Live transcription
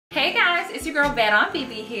it's your girl Bad on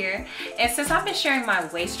BB here, and since I've been sharing my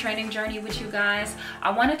waist training journey with you guys,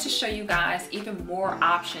 I wanted to show you guys even more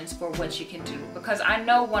options for what you can do, because I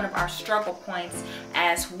know one of our struggle points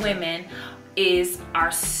as women is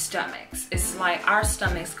our stomachs. It's like our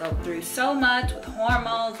stomachs go through so much with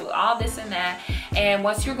hormones, with all this and that, and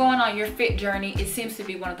once you're going on your fit journey, it seems to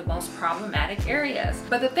be one of the most problematic areas.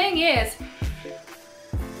 But the thing is,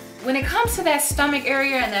 when it comes to that stomach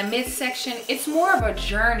area and that midsection, it's more of a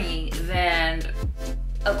journey than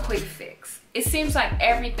a quick fix. It seems like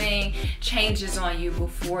everything changes on you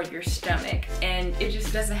before your stomach, and it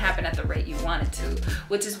just doesn't happen at the rate you want it to,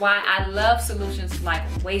 which is why I love solutions like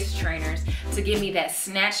waist trainers to give me that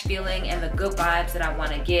snatch feeling and the good vibes that I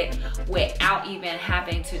want to get without even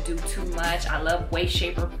having to do too much. I love waist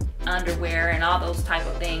shaper underwear and all those type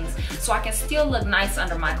of things, so I can still look nice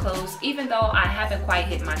under my clothes even though I haven't quite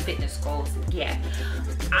hit my fitness goals yet.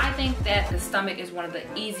 I think that the stomach is one of the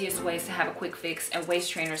easiest ways to have a quick fix, and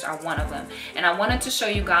waist trainers are one of them. And I wanted to show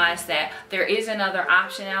you guys that there is another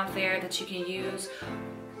option out there that you can use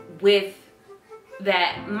with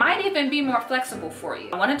that might even be more flexible for you.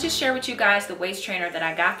 I wanted to share with you guys the waist trainer that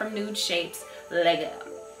I got from NudeShapes. Leg up.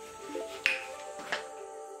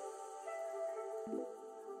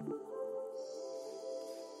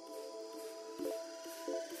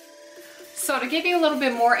 So to give you a little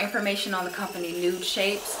bit more information on the company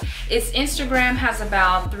NudeShapes, its Instagram has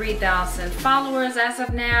about 3,000 followers as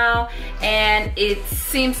of now, and it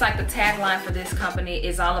seems like the tagline for this company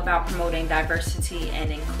is all about promoting diversity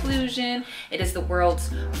and inclusion. It is the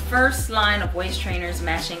world's first line of waist trainers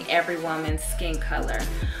matching every woman's skin color.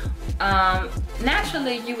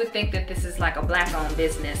 Naturally, you would think that this is like a black-owned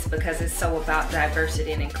business because it's so about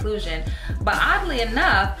diversity and inclusion, but oddly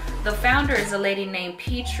enough, the founder is a lady named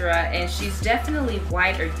Petra, and she's definitely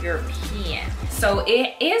white or European. So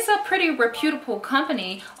it is a pretty reputable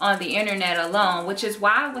company on the internet alone, which is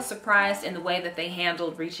why I was surprised in the way that they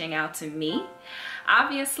handled reaching out to me.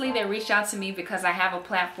 Obviously, they reached out to me because I have a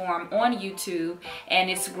platform on YouTube and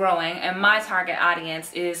it's growing, and my target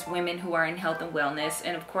audience is women who are in health and wellness,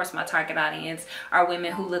 and of course my target audience are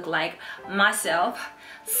women who look like myself.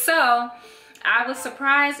 So I was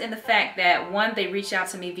surprised in the fact that, one, they reached out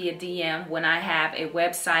to me via DM when I have a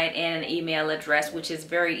website and an email address, which is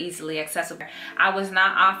very easily accessible. I was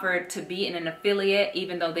not offered to be in an affiliate,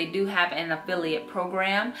 even though they do have an affiliate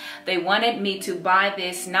program. They wanted me to buy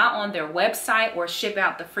this not on their website or ship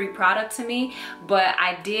out the free product to me, but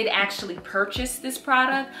I did actually purchase this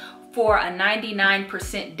product for a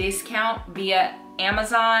 99% discount via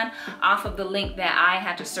Amazon off of the link that I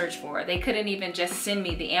had to search for. They couldn't even just send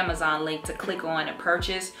me the Amazon link to click on and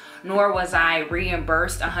purchase, nor was I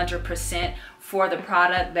reimbursed 100% for the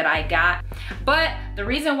product that I got. But the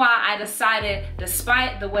reason why I decided,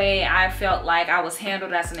 despite the way I felt like I was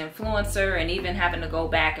handled as an influencer and even having to go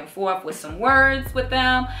back and forth with some words with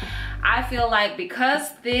them, I feel like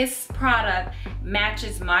because this product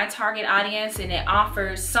matches my target audience and it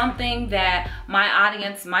offers something that my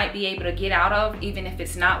audience might be able to get out of, even if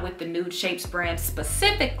it's not with the NudeShapes brand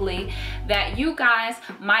specifically, that you guys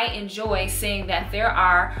might enjoy seeing that there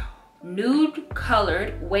are nude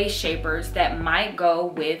colored waist shapers that might go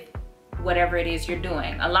with whatever it is you're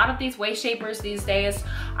doing. A lot of these waist shapers these days,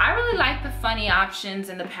 I really like the funny options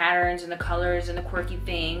and the patterns and the colors and the quirky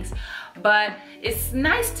things, but it's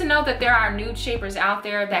nice to know that there are nude shapers out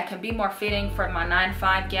there that can be more fitting for my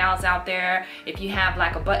 9-to-5 gals out there. If you have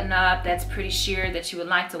like a button up that's pretty sheer that you would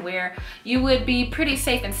like to wear, you would be pretty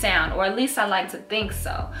safe and sound, or at least I like to think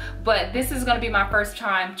so. But this is gonna be my first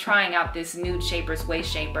time trying out this NudeShapes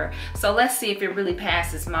waist shaper, so let's see if it really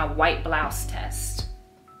passes my white blouse test.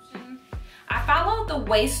 I followed the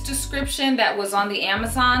waist description that was on the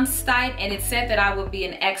Amazon site, and it said that I would be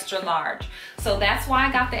an extra large. So that's why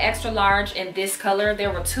I got the extra large in this color.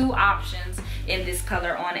 There were 2 options in this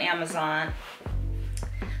color on Amazon.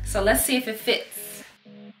 So let's see if it fits.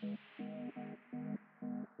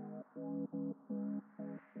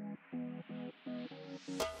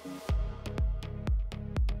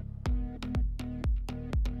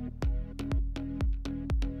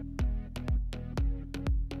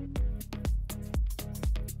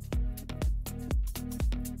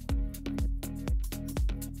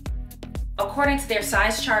 According to their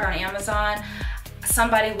size chart on Amazon,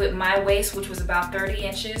 somebody with my waist, which was about 30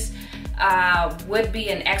 inches, would be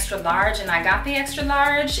an extra large, and I got the extra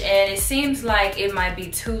large, and it seems like it might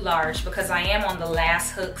be too large because I am on the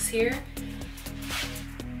last hooks here.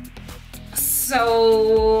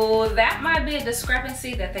 So that might be a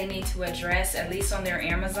discrepancy that they need to address, at least on their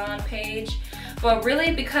Amazon page. But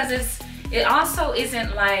really, because it also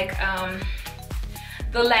isn't like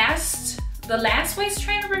the last waist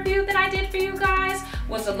trainer review that I did for you guys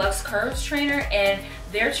was a Luxe Curves trainer, and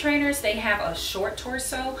their trainers, they have a short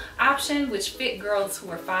torso option which fit girls who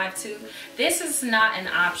are 5'2". This is not an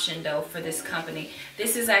option though for this company.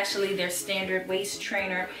 This is actually their standard waist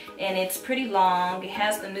trainer, and it's pretty long. It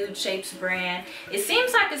has the NudeShapes brand. It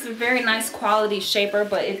seems like it's a very nice quality shaper,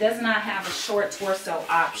 but it does not have a short torso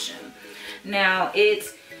option. Now,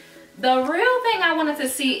 the real thing I wanted to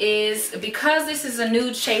see is, because this is a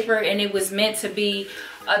nude shaper and it was meant to be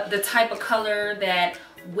the type of color that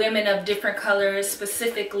women of different colors,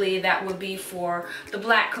 specifically that would be for the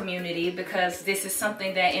black community, because this is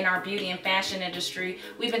something that in our beauty and fashion industry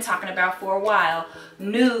we've been talking about for a while.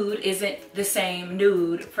 Nude isn't the same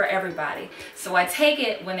nude for everybody. So I take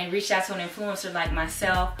it when they reach out to an influencer like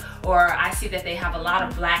myself, or I see that they have a lot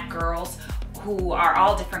of black girls who are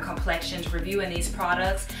all different complexions reviewing these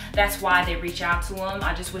products, that's why they reach out to them.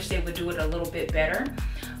 I just wish they would do it a little bit better.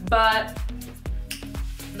 But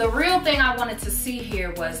the real thing I wanted to see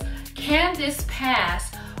here was, can this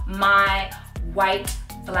pass my white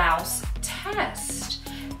blouse test?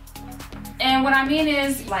 And what I mean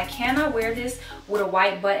is, like, can I wear this with a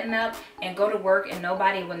white button up and go to work and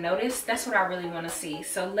nobody will notice? That's what I really want to see.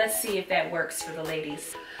 So let's see if that works for the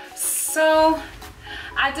ladies. So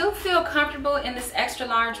I do feel comfortable in this extra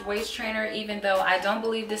large waist trainer, even though I don't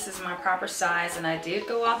believe this is my proper size, and I did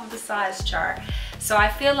go off of the size chart. So I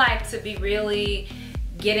feel like to be really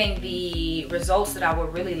getting the results that I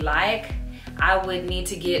would really like, I would need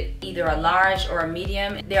to get either a large or a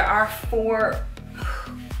medium. There are 4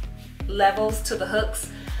 levels to the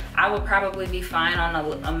hooks. I would probably be fine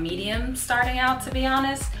on a medium starting out, to be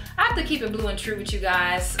honest. I have to keep it blue and true with you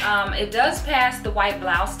guys. It does pass the white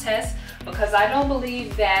blouse test, because I don't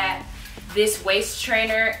believe that this waist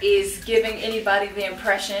trainer is giving anybody the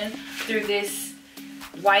impression through this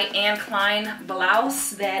white Anne Klein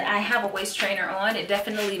blouse that I have a waist trainer on. It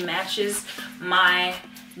definitely matches my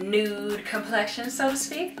nude complexion, so to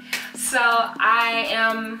speak. So I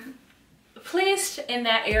am pleased in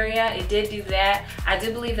that area. It did do that. I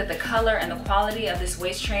do believe that the color and the quality of this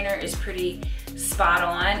waist trainer is pretty spot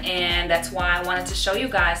on, and that's why I wanted to show you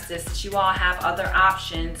guys this, that you all have other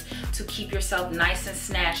options to keep yourself nice and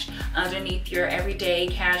snatched underneath your everyday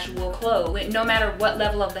casual clothes. No matter what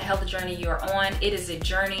level of the health journey you're on, it is a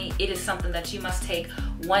journey. It is something that you must take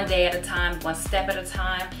one day at a time, one step at a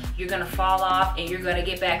time. You're gonna fall off and you're gonna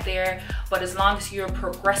get back there, but as long as you're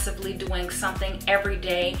progressively doing something every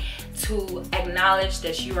day to acknowledge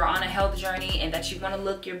that you are on a health journey and that you want to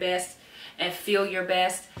look your best and feel your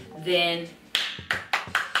best, then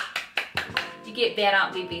you get that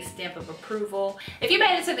Aunt BB stamp of approval. If you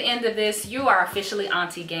made it to the end of this, you are officially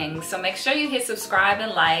Auntie Gang. So make sure you hit subscribe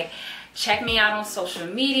and like. Check me out on social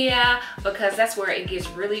media, because that's where it gets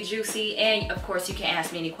really juicy. And of course, you can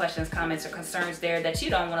ask me any questions, comments, or concerns there that you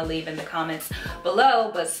don't want to leave in the comments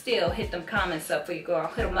below, but still hit them comments up for you, girl.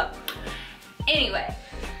 Hit them up. Anyway,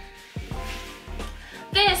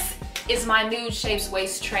 this is my NudeShapes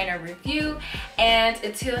waist trainer review, and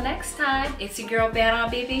until next time, it's your girl Bad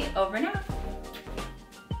Aunt BB, over and out.